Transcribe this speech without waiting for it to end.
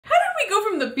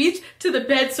the beach to the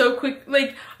bed so quick.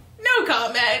 Like, no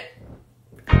comment.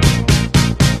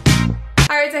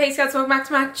 Alright, so hey Scouts, welcome back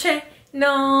to my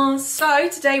channel. So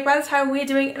today, by the time we're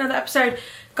doing another episode,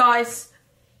 guys,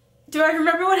 do I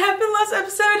remember what happened last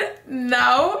episode?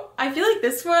 No. I feel like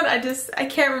this one, I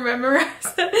can't remember.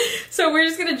 So we're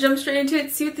just gonna jump straight into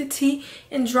it, see what the tea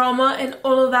and drama and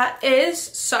all of that is.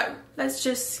 So let's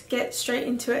just get straight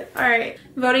into it. Alright,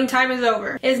 voting time is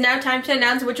over. It is now time to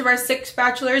announce which of our 6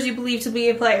 bachelors you believe to be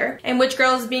a player and which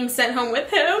girl is being sent home with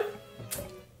him.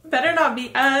 Better not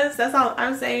be us, that's all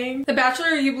I'm saying. The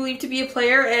bachelor you believe to be a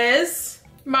player is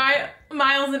Miles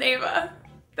and Ava.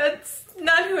 That's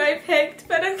not who I picked,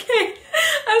 but okay.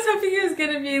 I was hoping it was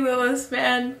gonna be Lilith's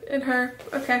man and her.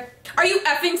 Okay. Are you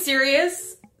effing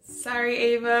serious? Sorry,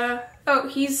 Ava. Oh,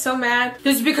 he's so mad.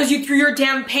 This is because you threw your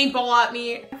damn paintball at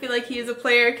me. I feel like he is a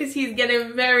player because he's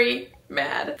getting very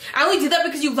mad. I only did that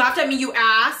because you laughed at me, you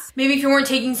ass. Maybe if you weren't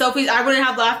taking selfies, I wouldn't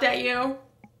have laughed at you.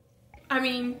 I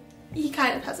mean, he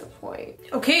kind of has a point.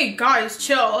 Okay, guys,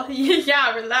 chill.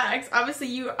 Yeah, relax. Obviously,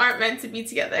 you aren't meant to be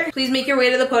together. Please make your way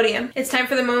to the podium. It's time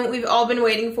for the moment we've all been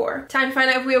waiting for. Time to find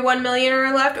out if we have 1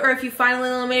 millionaire left or if you finally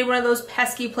eliminated one of those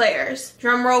pesky players.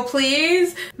 Drum roll,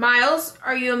 please. Miles,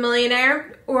 are you a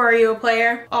millionaire or are you a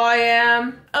player? I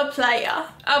am a player.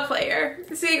 A player.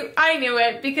 See, I knew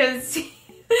it because...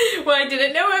 well, I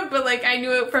didn't know it, but like I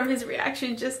knew it from his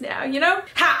reaction just now, you know?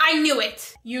 Ha! I knew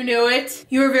it! You knew it.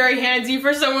 You were very handsy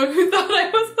for someone who thought I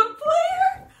was a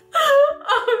player.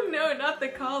 Oh no, not the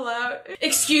call out.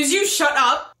 Excuse you, shut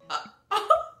up.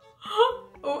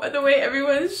 Oh, the way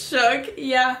everyone shook.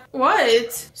 Yeah.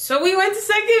 What? So we went to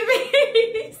second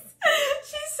base.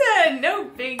 She said, no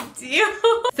big deal.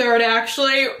 Third,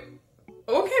 actually.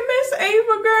 Okay, Miss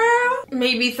Ava girl.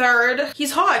 Maybe third.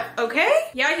 He's hot, okay?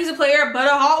 Yeah, he's a player, but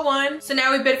a hot one. So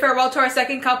now we bid farewell to our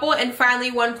second couple and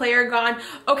finally 1 player gone.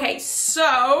 Okay,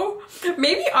 so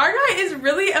maybe our guy is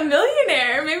really a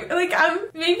millionaire. Maybe like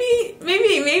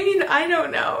maybe I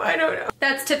don't know.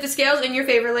 That's tip the scales in your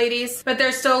favor, ladies. But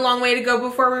there's still a long way to go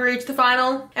before we reach the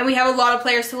final. And we have a lot of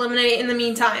players to eliminate in the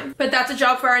meantime. But that's a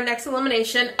job for our next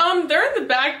elimination. They're in the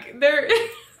back. They're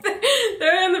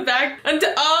in the back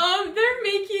until they're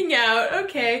making out.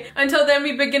 Okay. Until then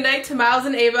we bid goodnight to Miles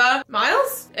and Ava.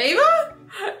 Miles? Ava?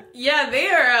 Yeah,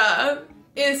 they are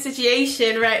in a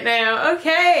situation right now.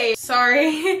 Okay.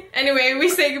 Sorry. Anyway, we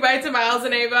say goodbye to Miles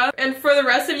and Ava. And for the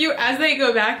rest of you, as they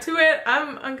go back to it,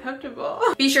 I'm uncomfortable.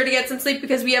 Be sure to get some sleep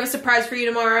because we have a surprise for you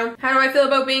tomorrow. How do I feel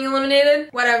about being eliminated?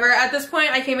 Whatever. At this point,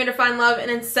 I came here to find love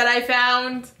and instead I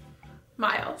found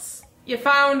Miles. You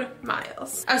found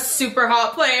Miles, a super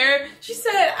hot player. She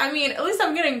said, I mean, at least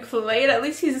I'm getting played. At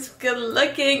least he's good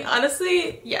looking.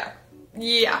 Honestly, yeah.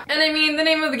 Yeah. And I mean, the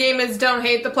name of the game is don't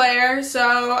hate the player.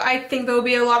 So I think there'll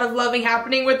be a lot of loving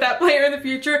happening with that player in the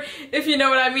future, if you know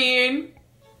what I mean.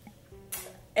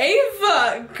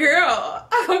 Ava, girl.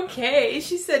 Okay,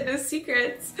 she said no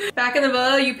secrets. Back in the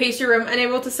villa, you pace your room,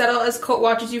 unable to settle as Colt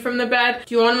watches you from the bed.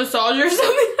 Do you want a massage or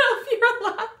something to help you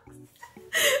relax?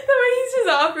 The way he's just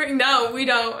offering. No, we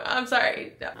don't. I'm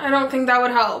sorry. No. I don't think that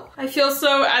would help. I feel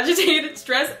so agitated,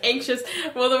 stressed, anxious.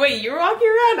 Well, the way you're walking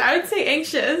around, I would say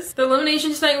anxious. The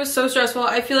elimination tonight was so stressful.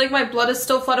 I feel like my blood is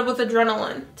still flooded with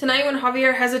adrenaline. Tonight when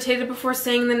Javier hesitated before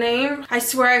saying the name, I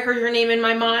swear I heard your name in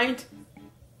my mind.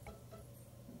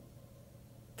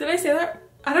 Did I say that?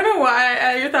 I don't know why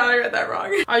I thought I read that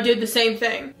wrong. I did the same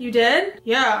thing. You did?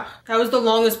 Yeah. That was the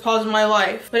longest pause in my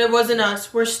life. But it wasn't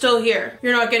us. We're still here.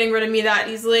 You're not getting rid of me that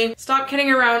easily. Stop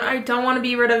kidding around. I don't want to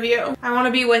be rid of you. I want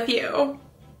to be with you.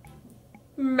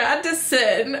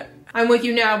 Madison. I'm with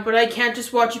you now, but I can't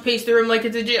just watch you pace the room like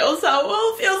it's a jail cell.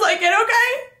 Well, feels like it,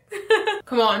 okay?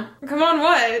 Come on. Come on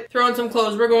what? Throw on some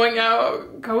clothes. We're going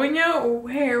out. Going out?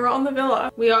 Where? We're on the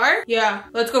villa. We are? Yeah.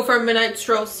 Let's go for a midnight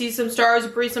stroll. See some stars,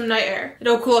 breathe some night air.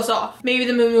 It'll cool us off. Maybe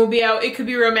the moon will be out. It could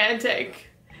be romantic.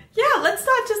 Yeah, let's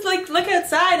not just like look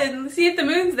outside and see if the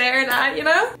moon's there or not, you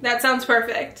know? That sounds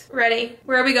perfect. Ready?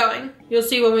 Where are we going? You'll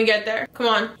see when we get there. Come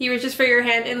on. He reaches for your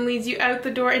hand and leads you out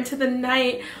the door into the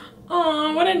night.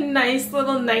 Oh, what a nice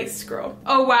little night scroll.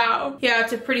 Oh, wow. Yeah,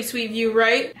 it's a pretty sweet view,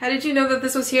 right? How did you know that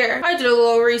this was here? I did a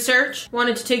little research.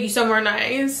 Wanted to take you somewhere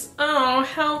nice. Oh,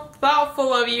 how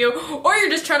thoughtful of you. Or you're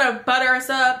just trying to butter us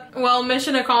up. Well,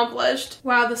 mission accomplished.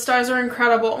 Wow, the stars are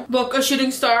incredible. Look, a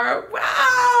shooting star.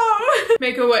 Wow!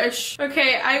 Make a wish.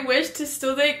 Okay, I wish to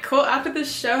still date Colt after the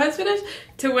show has finished.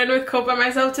 To win with Colt by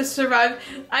myself, to survive.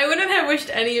 I wouldn't have wished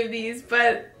any of these,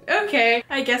 but... okay,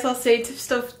 I guess I'll say to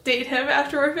still date him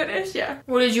after we're finished, yeah.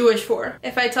 What did you wish for?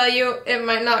 If I tell you, it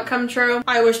might not come true.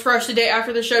 I wished for us to date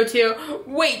after the show too.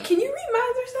 Wait, can you read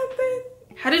minds or something?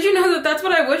 How did you know that that's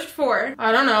what I wished for?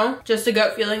 I don't know. Just a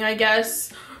gut feeling, I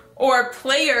guess. Or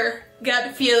player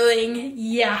gut feeling.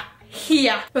 Yeah.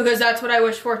 Yeah, because that's what I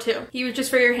wish for too. He reaches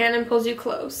for your hand and pulls you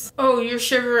close. Oh, you're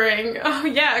shivering. Oh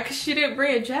yeah, because she didn't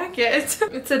bring a jacket.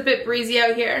 It's a bit breezy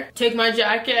out here. Take my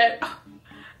jacket.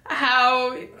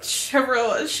 How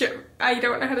I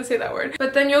don't know how to say that word.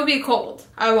 But then you'll be cold.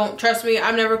 I won't, trust me,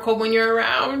 I'm never cold when you're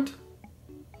around.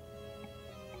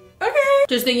 Okay.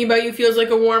 Just thinking about you feels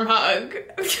like a warm hug.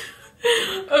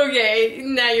 Okay,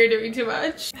 now you're doing too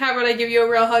much. How about I give you a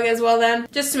real hug as well then?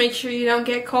 Just to make sure you don't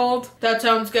get cold. That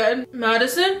sounds good.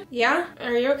 Madison? Yeah?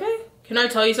 Are you okay? Can I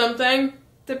tell you something?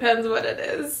 Depends what it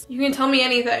is. You can tell me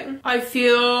anything. I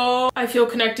feel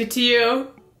connected to you.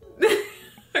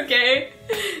 Okay.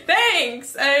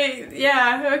 Thanks.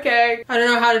 Yeah, okay. I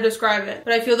don't know how to describe it,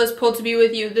 but I feel this pull to be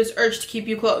with you, this urge to keep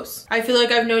you close. I feel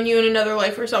like I've known you in another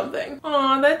life or something.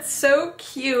 Aw, that's so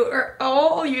cute. Or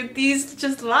all these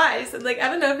just lies. Like, I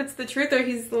don't know if it's the truth or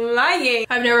he's lying.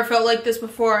 I've never felt like this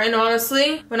before, and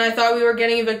honestly, when I thought we were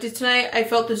getting evicted tonight, I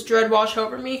felt this dread wash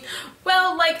over me.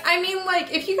 Well, like, I mean,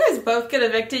 like, if you guys both get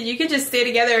evicted, you could just stay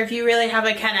together if you really have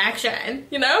a connection,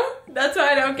 you know? That's what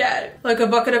I don't get. Like a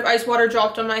bucket of ice water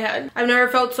dropped on my head. I've never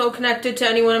felt so connected to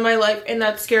anyone in my life, and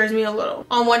that scares me a little.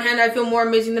 On one hand, I feel more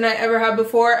amazing than I ever have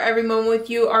before. Every moment with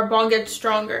you, our bond gets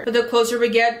stronger. But the closer we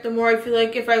get, the more I feel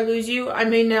like if I lose you, I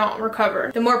may not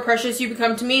recover. The more precious you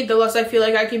become to me, the less I feel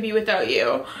like I can be without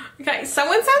you. Okay,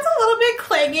 someone sounds a little bit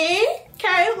clingy.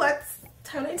 Okay, let's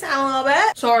tone it down a little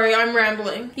bit. Sorry, I'm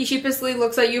rambling. He sheepishly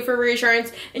looks at you for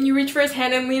reassurance, and you reach for his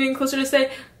hand and lean in closer to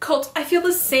say, Colt, I feel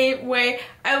the same way.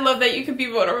 I love that you can be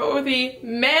vulnerable with me.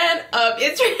 Man up.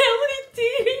 It's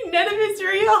reality. None of it's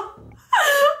real.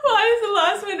 Why is the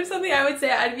last one or something I would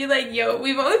say? I'd be like, yo,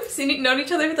 we've only known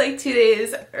each other for like 2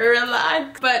 days.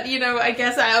 Relax. But you know, I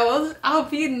guess I'll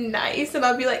be nice and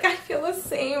I'll be like, I feel the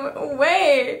same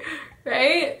way.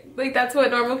 Right? Like that's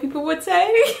what normal people would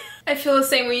say. I feel the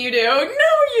same way you do. No,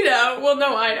 you don't. Well,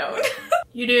 no, I don't.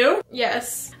 You do?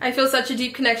 Yes. I feel such a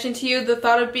deep connection to you. The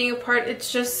thought of being apart,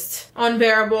 it's just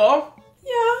unbearable.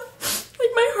 Yeah. Like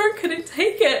my heart couldn't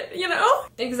take it, you know?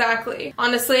 Exactly.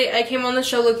 Honestly, I came on the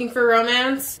show looking for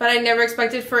romance, but I never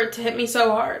expected for it to hit me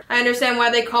so hard. I understand why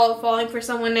they call it falling for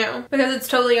someone new, because it's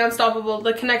totally unstoppable.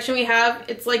 The connection we have,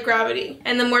 it's like gravity.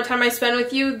 And the more time I spend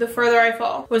with you, the further I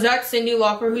fall. Was that Cindy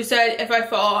Lauper who said, if I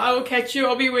fall, I will catch you,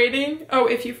 I'll be waiting? Oh,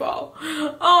 if you fall.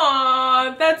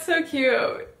 Aww, that's so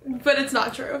cute. But it's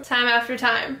not true. Time after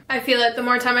time. I feel it. The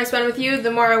more time I spend with you, the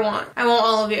more I want. I want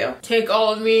all of you. Take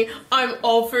all of me. I'm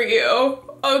all for you.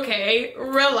 Okay,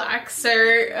 relax,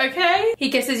 sir, okay? He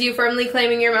kisses you, firmly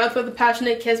claiming your mouth with a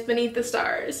passionate kiss beneath the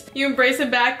stars. You embrace him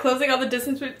back, closing all the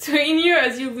distance between you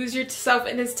as you lose yourself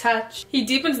in his touch. He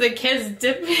deepens the kiss,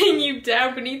 dipping you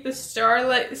down beneath the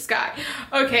starlit sky.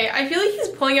 Okay, I feel like he's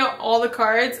pulling out all the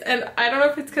cards, and I don't know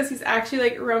if it's because he's actually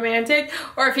like romantic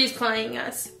or if he's playing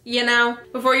us, you know?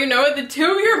 Before you know it, the two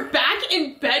of you are back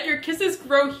in bed. Your kisses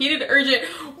grow heated, urgent.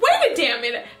 Wait a damn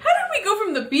minute. How did we go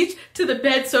from the beach to the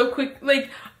bed so quick? Like,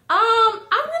 I'm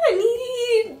gonna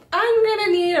need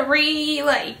a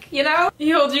you know?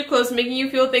 He holds you close, making you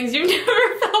feel things you've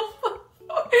never felt before.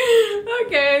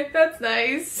 Okay, that's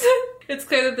nice. It's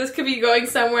clear that this could be going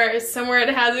somewhere it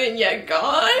hasn't yet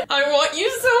gone. I want you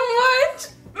so much.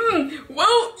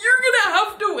 Well, you're gonna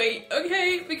have to wait,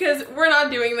 okay? Because we're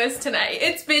not doing this tonight.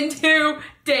 It's been 2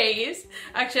 days.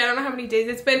 Actually, I don't know how many days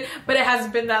it's been, but it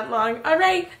hasn't been that long. All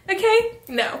right, okay?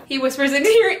 No. He whispers into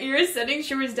your ears, sending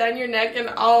shivers down your neck and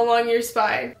all along your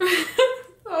spine.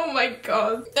 Oh my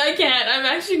god. I can't.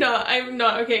 I'm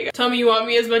not okay. Tell me you want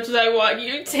me as much as I want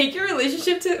you. Take your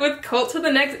relationship with Colt to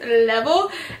the next level.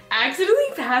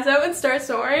 Accidentally pass out and start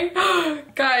snoring.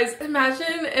 Guys,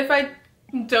 imagine if I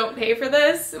don't pay for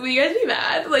this. Will you guys be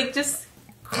mad? Like, just,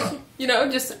 you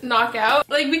know, just knock out.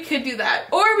 Like, we could do that.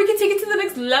 Or we could take it to the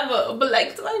next level. But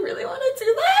like, do I really want to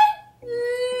do that?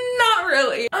 Not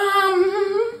really.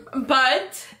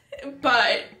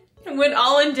 But when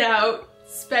all in doubt,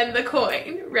 spend the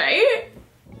coin, right?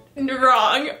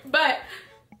 Wrong. But,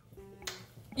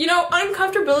 you know,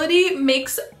 uncomfortability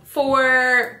makes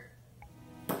for,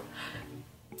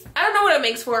 I don't know what it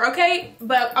makes for, okay?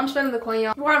 But I'm spending the coin,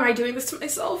 y'all. Why am I doing this to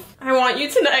myself? I want you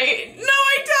tonight. No,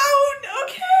 I don't,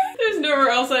 okay? There's nowhere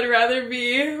else I'd rather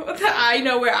be. I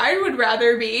know where I would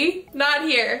rather be. Not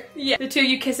here. Yeah. The two of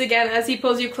you kiss again as he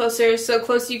pulls you closer, so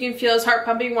close you can feel his heart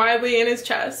pumping wildly in his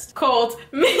chest. Colt,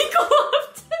 make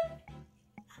love to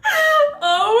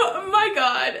Oh my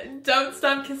god. Don't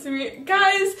stop kissing me.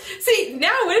 Guys, see,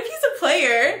 now what if he's a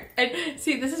player? And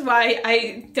see, this is why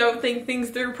I don't think things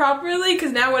through properly,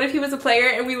 because now what if he was a player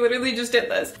and we literally just did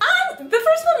this? The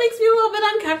first one makes me a little bit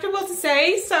uncomfortable to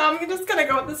say, so I'm just gonna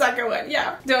go with the second one.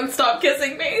 Yeah, don't stop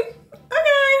kissing me.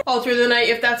 Okay. All through the night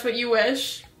if that's what you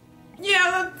wish.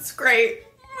 Yeah, that's great.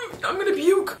 I'm gonna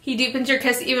puke. He deepens your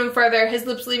kiss even further, his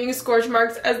lips leaving scorch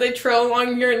marks as they trail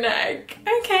along your neck.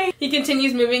 Okay. He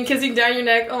continues moving, kissing down your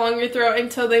neck, along your throat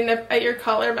until they nip at your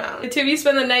collarbone. The two of you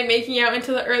spend the night making out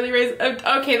until the early rays of,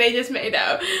 okay, they just made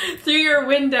out, through your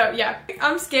window. Yeah.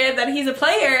 I'm scared that he's a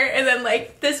player and then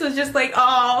like, this was just like,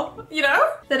 all, you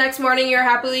know? The next morning, you're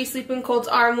happily sleeping Colt's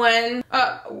arm when,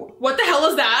 what the hell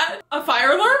is that? A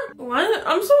fire alarm? What?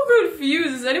 I'm so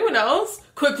confused. Is anyone else?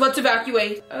 Quick, let's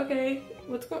evacuate. Okay.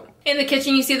 What's going on? In the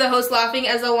kitchen, you see the host laughing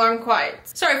as the alarm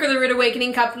quiets. Sorry for the rude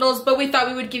awakening, couples, but we thought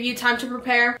we would give you time to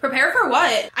prepare. Prepare for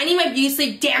what? I need my beauty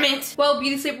sleep, damn it! Well,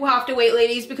 beauty sleep will have to wait,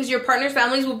 ladies, because your partner's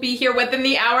families will be here within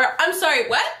the hour. I'm sorry,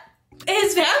 what?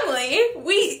 His family?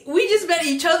 We just met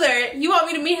each other. You want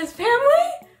me to meet his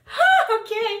family?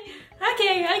 Okay.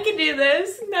 Okay, I can do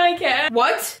this. No, I can't.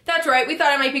 What? That's right. We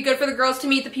thought it might be good for the girls to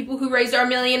meet the people who raised our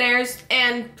millionaires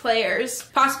and players.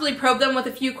 Possibly probe them with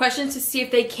a few questions to see if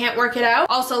they can't work it out.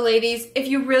 Also, ladies, if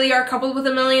you really are coupled with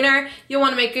a millionaire, you'll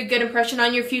want to make a good impression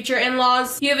on your future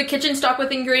in-laws. You have a kitchen stocked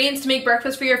with ingredients to make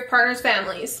breakfast for your partner's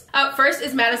families. Up first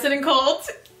is Madison and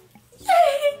Colt.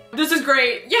 Yay! This is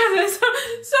great. Yeah, this is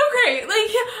so great. Like,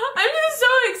 I'm just so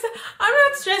excited. I'm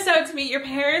not stressed out to meet your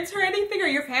parents or anything or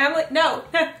your family. No,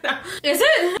 no. Is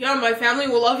it? Yeah, my family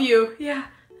will love you. Yeah,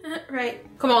 right.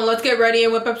 Come on, let's get ready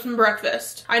and whip up some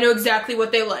breakfast. I know exactly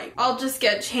what they like. I'll just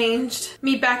get changed.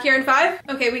 Meet back here in 5.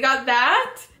 Okay, we got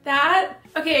that.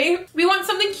 Okay, we want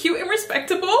something cute and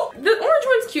respectable. The orange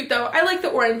one's cute though. I like the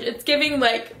orange. It's giving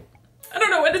like, I don't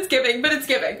know what it's giving, but it's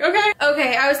giving, okay?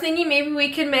 Okay, I was thinking maybe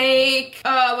we could make,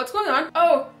 what's going on?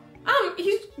 Oh,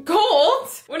 he's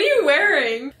Colt. What are you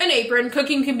wearing? An apron.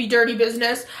 Cooking can be dirty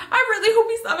business. I really hope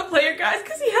he's not a player, guys,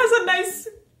 because he has a nice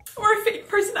or a fake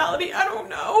personality. I don't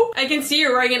know. I can see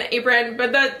you're wearing an apron,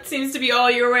 but that seems to be all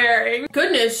you're wearing.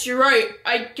 Goodness, you're right.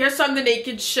 I guess I'm the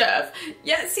naked chef.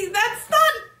 Yeah, see, that's not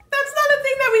a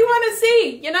thing that we want to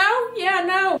see, you know? Yeah,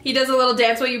 no. He does a little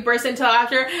dance while you burst into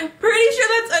laughter. Pretty sure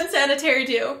that's unsanitary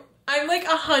too. I'm like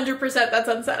 100% that's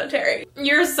unsanitary.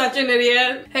 You're such an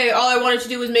idiot. Hey, all I wanted to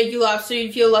do was make you laugh so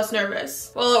you'd feel less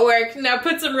nervous. Well, it worked. Now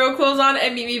put some real clothes on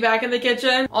and meet me back in the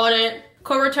kitchen. On it.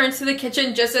 Cole returns to the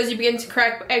kitchen just as you begin to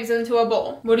crack eggs into a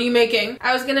bowl. What are you making?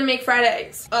 I was gonna make fried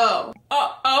eggs. Oh.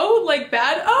 Oh, like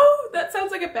bad? Oh, that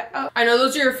sounds like a bad. Oh. I know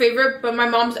those are your favorite, but my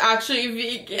mom's actually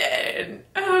vegan.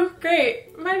 Oh,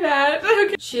 great. My bad.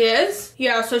 Okay. She is?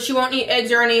 Yeah, so she won't eat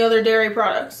eggs or any other dairy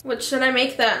products. What should I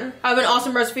make then? I have an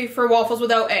awesome recipe for waffles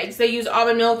without eggs. They use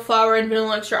almond milk, flour, and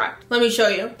vanilla extract. Let me show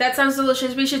you. That sounds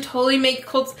delicious. We should totally make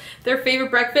Colts their favorite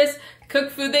breakfast.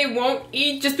 Cook food they won't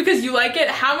eat just because you like it.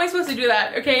 How am I supposed to do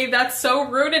that? Okay, that's so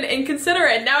rude and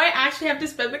inconsiderate. Now I actually have to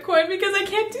spend the coin because I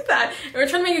can't do that. And we're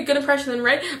trying to make a good impression,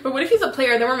 right? But what if he's a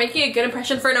player? Then we're making a good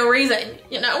impression for no reason,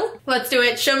 you know? Let's do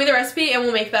it. Show me the recipe and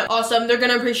we'll make them. Awesome. They're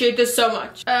gonna appreciate this so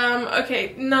much.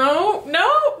 Okay. No.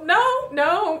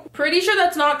 Pretty sure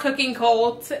that's not cooking,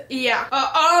 Colt. Yeah.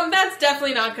 That's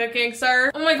definitely not cooking,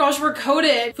 sir. Oh my gosh, we're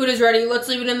coated. Food is ready. Let's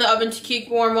leave it in the oven to keep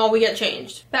warm while we get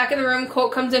changed. Back in the room,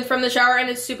 Colt comes in from the shower in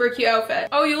his super cute outfit.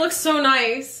 Oh, you look so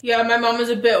nice. Yeah, my mom is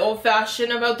a bit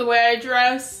old-fashioned about the way I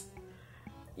dress.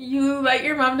 You let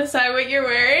your mom decide what you're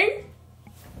wearing?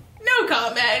 No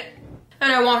comment.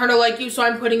 And I want her to like you, so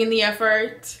I'm putting in the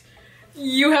effort.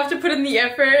 You have to put in the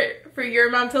effort for your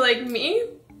mom to like me?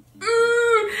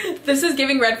 This is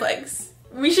giving red flags.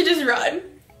 We should just run.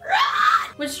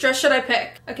 Run! Which dress should I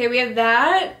pick? Okay, we have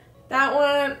that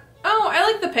one. Oh,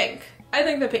 I like the pink. I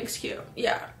think the pink's cute.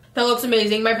 Yeah. That looks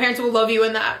amazing. My parents will love you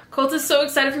in that. Colt is so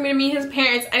excited for me to meet his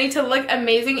parents. I need to look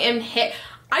amazing and hit.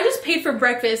 I just paid for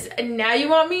breakfast and now you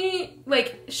want me,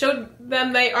 like, show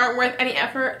them they aren't worth any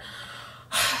effort.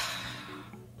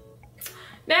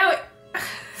 Now,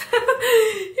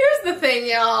 here's the thing,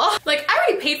 y'all. Like, I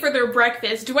already paid for their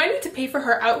breakfast. Do I need to pay for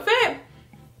her outfit?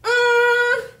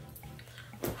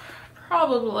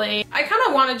 Probably. I kind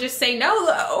of want to just say no,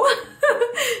 though.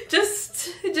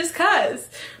 just cause.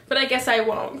 But I guess I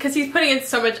won't, because he's putting in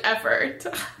so much effort.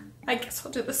 I guess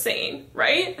I'll do the same,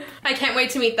 right? I can't wait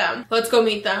to meet them. Let's go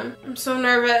meet them. I'm so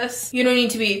nervous. You don't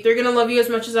need to be. They're gonna love you as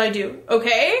much as I do,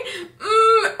 okay?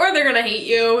 Or or they're gonna hate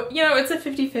you. You know, it's a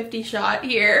 50-50 shot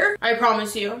here. I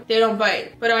promise you, they don't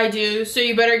bite, but I do, so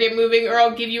you better get moving or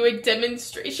I'll give you a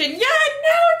demonstration. Yeah,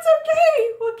 no, it's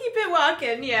okay. We'll keep it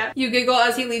walking, yeah. You giggle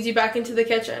as he leads you back into the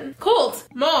kitchen. Colt,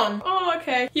 Mom. Oh,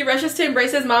 okay. He rushes to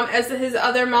embrace his mom as his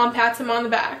other mom pats him on the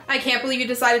back. I can't believe you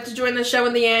decided to join the show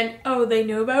in the end. Oh, they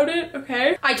know about it?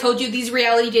 Okay. I told you these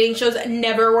reality dating shows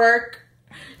never work.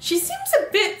 She seems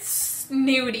a bit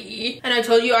snooty. And I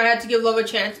told you I had to give love a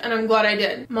chance, and I'm glad I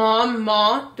did. Mom,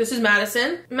 Ma, this is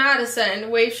Madison. Madison,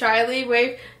 wave shyly,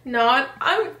 wave, nod.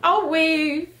 I'll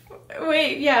wave.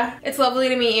 Wait, yeah. It's lovely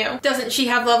to meet you. Doesn't she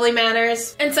have lovely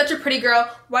manners? And such a pretty girl.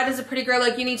 Why does a pretty girl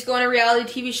like you need to go on a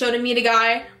reality TV show to meet a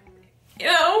guy? You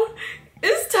know,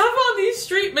 it's tough on these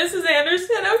street, Mrs.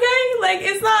 Anderson, okay? Like,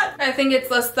 it's not... I think it's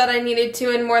less that I needed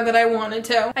to and more that I wanted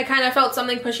to. I kind of felt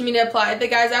something pushing me to apply. The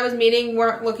guys I was meeting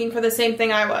weren't looking for the same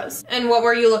thing I was. And what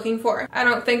were you looking for? I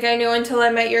don't think I knew until I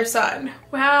met your son.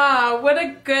 Wow, what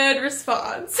a good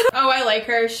response. Oh, I like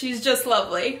her. She's just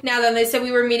lovely. Now then, they said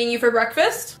we were meeting you for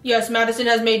breakfast? Yes, Madison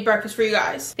has made breakfast for you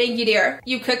guys. Thank you, dear.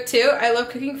 You cook too? I love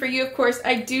cooking for you, of course.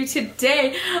 I do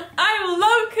today.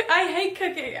 I hate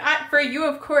cooking. For you,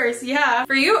 of course. Yeah.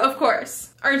 For you, of course.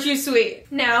 Aren't you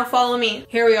sweet? Now follow me.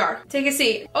 Here we are. Take a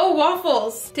seat. Oh,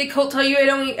 waffles. Did Colt tell you I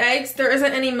don't eat eggs? There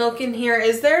isn't any milk in here,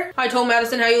 is there? I told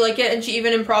Madison how you like it and she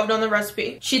even improved on the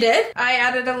recipe. She did? I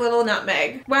added a little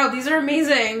nutmeg. Wow, these are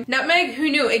amazing. Nutmeg?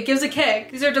 Who knew? It gives a kick.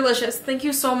 These are delicious. Thank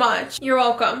you so much. You're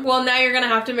welcome. Well, now you're gonna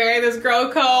have to marry this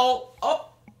girl, Colt. Oh.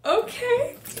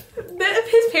 Okay.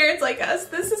 If his parents like us,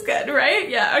 this is good, right?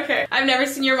 Yeah, okay. I've never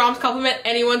seen your mom's compliment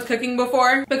anyone's cooking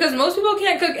before because most people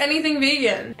can't cook anything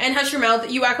vegan. And hush your mouth,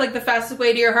 you act like the fastest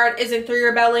way to your heart isn't through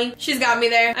your belly. She's got me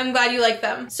there. I'm glad you like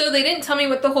them. So they didn't tell me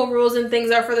what the whole rules and things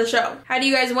are for the show. How do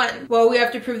you guys win? Well, we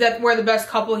have to prove that we're the best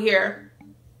couple here.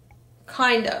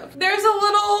 Kind of. There's a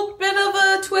little bit of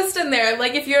a twist in there.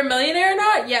 Like if you're a millionaire or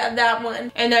not, yeah, that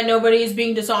one. And that nobody is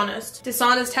being dishonest.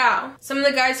 Dishonest how? Some of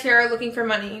the guys here are looking for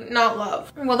money, not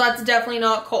love. Well, that's definitely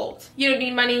not Colt. You don't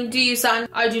need money, do you, son?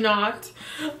 I do not.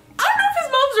 I don't know if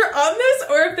his moms are on this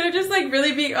or if they're just like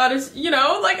really being honest, you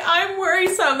know? Like I'm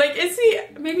worrisome. Like is he,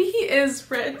 maybe he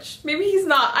is rich. Maybe he's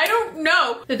not. I don't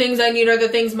know. The things I need are the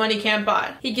things money can't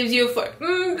buy. He gives you a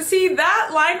foot. See that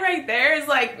line right there is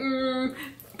like,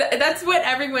 that's what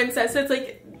everyone says. So it's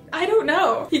like, I don't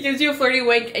know. He gives you a flirty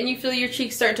wink and you feel your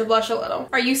cheeks start to blush a little.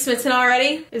 Are you smitten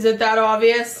already? Is it that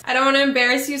obvious? I don't want to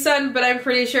embarrass you, son, but I'm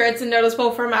pretty sure it's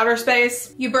noticeable from outer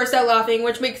space. You burst out laughing,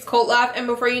 which makes Colt laugh, and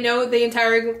before you know it, the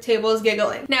entire table is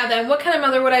giggling. Now then, what kind of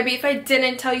mother would I be if I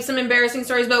didn't tell you some embarrassing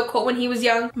stories about Colt when he was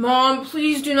young? Mom,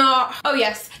 please do not. Oh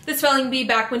yes, the spelling bee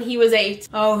back when he was 8.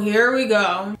 Oh, here we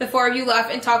go. The four of you laugh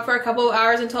and talk for a couple of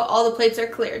hours until all the plates are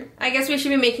cleared. I guess we should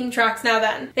be making tracks now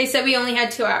then. They said we only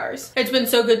had 2 hours. It's been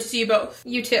so good to see you both.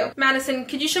 You too. Madison,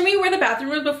 could you show me where the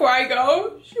bathroom is before I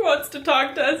go? She wants to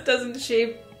talk to us, doesn't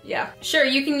she? Yeah. Sure,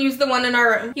 you can use the one in our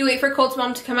room. You wait for Colt's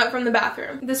mom to come out from the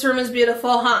bathroom. This room is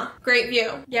beautiful, huh? Great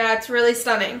view. Yeah, it's really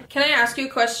stunning. Can I ask you a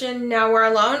question now we're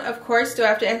alone? Of course. Do I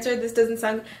have to answer? This doesn't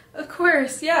sound... Of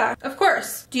course, yeah. Of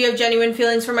course. Do you have genuine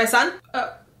feelings for my son?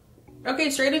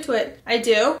 Okay, straight into it. I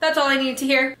do. That's all I needed to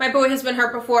hear. My boy has been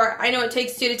hurt before. I know it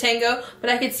takes 2 to tango, but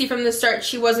I could see from the start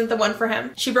she wasn't the one for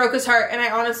him. She broke his heart, and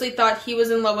I honestly thought he was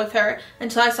in love with her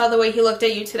until I saw the way he looked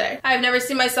at you today. I've never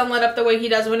seen my son lit up the way he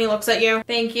does when he looks at you.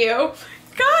 Thank you.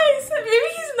 Guys, maybe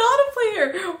he's not a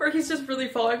player, or he's just really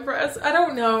falling for us. I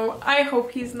don't know. I hope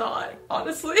he's not,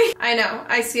 honestly. I know.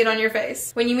 I see it on your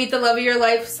face. When you meet the love of your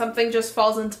life, something just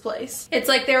falls into place. It's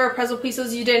like there were puzzle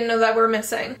pieces you didn't know that were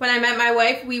missing. When I met my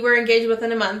wife, we were engaged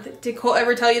within a month. Did Colt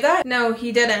ever tell you that? No,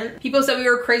 he didn't. People said we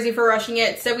were crazy for rushing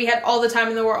it, said we had all the time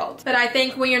in the world. But I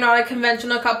think when you're not a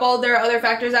conventional couple, there are other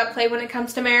factors at play when it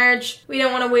comes to marriage. We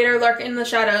don't want to wait or lurk in the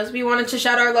shadows. We wanted to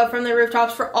shout our love from the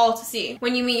rooftops for all to see.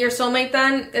 When you meet your soulmate then,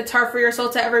 it's hard for your soul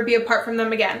to ever be apart from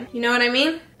them again. You know what I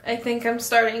mean? I think I'm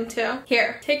starting to.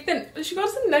 Here, take the... She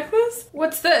goes to the necklace?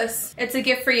 What's this? It's a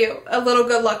gift for you. A little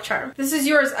good luck charm. This is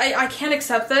yours. I can't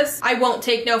accept this. I won't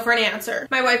take no for an answer.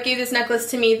 My wife gave this necklace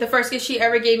to me, the first gift she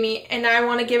ever gave me, and now I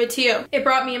want to give it to you. It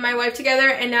brought me and my wife together,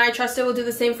 and now I trust it will do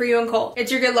the same for you and Colt.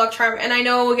 It's your good luck charm, and I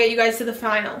know it will get you guys to the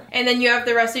final. And then you have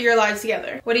the rest of your lives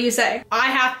together. What do you say?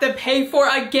 I have to pay for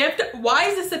a gift? Why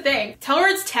is this a thing? Tell her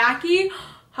it's tacky?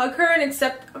 Hug her and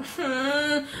accept.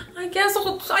 I guess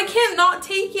I can't not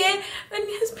take it. And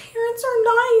his parents are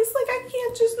nice. Like I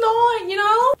can't just not, you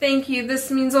know? Thank you.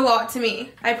 This means a lot to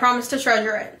me. I promise to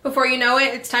treasure it. Before you know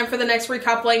it, it's time for the next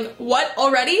recoupling. What?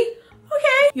 Already?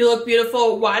 Okay. You look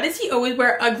beautiful. Why does he always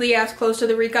wear ugly ass clothes to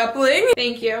the recoupling?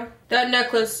 Thank you. That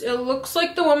necklace, it looks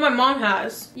like the one my mom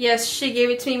has. Yes, she gave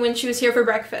it to me when she was here for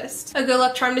breakfast. A good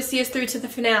luck charm to see us through to the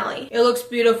finale. It looks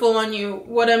beautiful on you.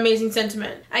 What an amazing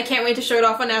sentiment. I can't wait to show it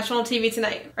off on national TV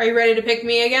tonight. Are you ready to pick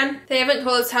me again? They haven't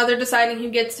told us how they're deciding who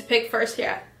gets to pick first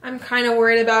yet. I'm kind of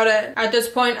worried about it. At this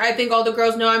point, I think all the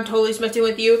girls know I'm totally smitten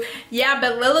with you. Yeah,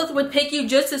 but Lilith would pick you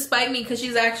just to spite me because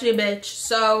she's actually a bitch.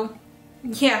 So...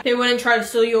 yeah, they wouldn't try to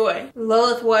steal you away.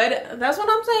 Lilith would. That's what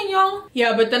I'm saying, y'all.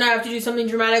 Yeah, but then I have to do something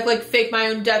dramatic like fake my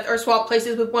own death or swap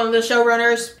places with one of the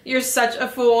showrunners. You're such a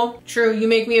fool. True, you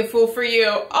make me a fool for you.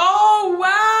 Oh,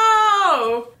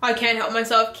 wow! I can't help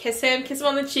myself. Kiss him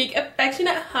on the cheek,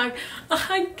 affectionate hug.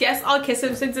 I guess I'll kiss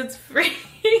him since it's free.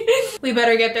 We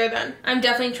better get there then. I'm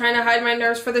definitely trying to hide my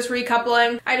nerves for this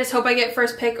recoupling. I just hope I get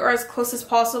first pick or as close as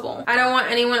possible. I don't want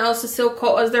anyone else to steal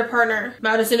Colt as their partner.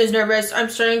 Madison is nervous. I'm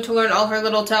starting to learn all her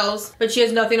little tells, but she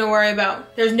has nothing to worry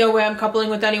about. There's no way I'm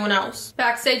coupling with anyone else.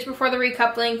 Backstage before the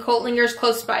recoupling, Colt lingers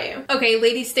close by you. Okay,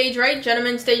 ladies stage right,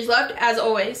 gentlemen stage left, as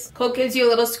always. Colt gives you a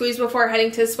little squeeze before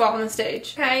heading to his spot on the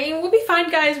stage. Okay, we'll be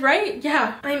fine, guys, right?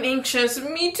 Yeah. I'm anxious.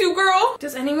 Me too, girl.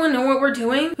 Does anyone know what we're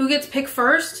doing? Who gets picked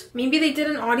first? Maybe they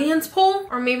did an audience poll?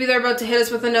 Or maybe they're about to hit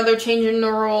us with another change in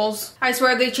the rules. I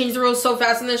swear they changed the rules so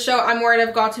fast in this show, I'm worried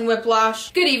I've gotten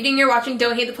whiplash. Good evening, you're watching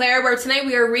Don't Hate the Player, where tonight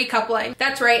we are recoupling.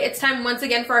 That's right, it's time once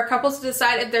again for our couples to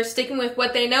decide if they're sticking with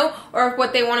what they know or if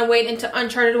what they want to wade into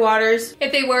uncharted waters.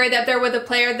 If they worry that they're with a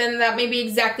player, then that may be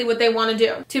exactly what they want to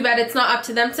do. Too bad it's not up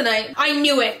to them tonight. I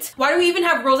knew it! Why do we even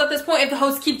have rules at this point if the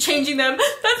hosts keep changing them?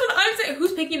 That's what I'm saying.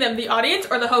 Who's picking them? The audience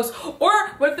or the host?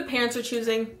 Or what if the parents are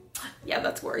choosing? Yeah,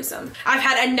 that's worrisome. I've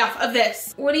had enough of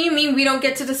this. What do you mean we don't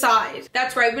get to decide?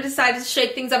 That's right, we decided to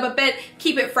shake things up a bit,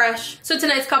 keep it fresh. So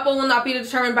tonight's couple will not be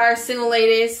determined by our single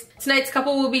ladies. Tonight's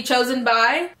couple will be chosen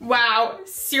by... wow,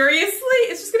 seriously?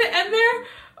 It's just gonna end there?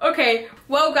 Okay,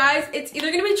 well guys, it's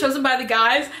either gonna be chosen by the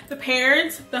guys, the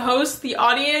parents, the host, the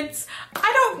audience.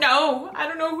 I don't know. I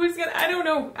don't know who's gonna... I don't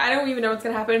know. I don't even know what's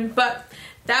gonna happen, but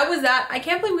that was that. I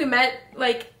can't believe we met,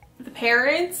 like, the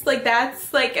parents. Like,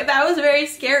 that's, like, that was very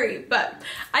scary, but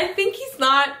I think he's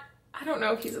not... I don't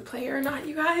know if he's a player or not,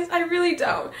 you guys. I really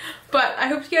don't. But I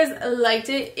hope you guys liked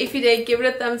it. If you did, give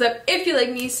it a thumbs up. If you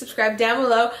like me, subscribe down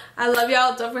below. I love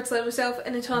y'all. Don't forget to love yourself.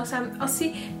 And until next time, I'll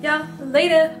see y'all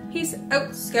later. Peace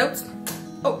out, scouts.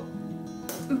 Oh,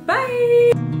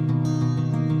 bye.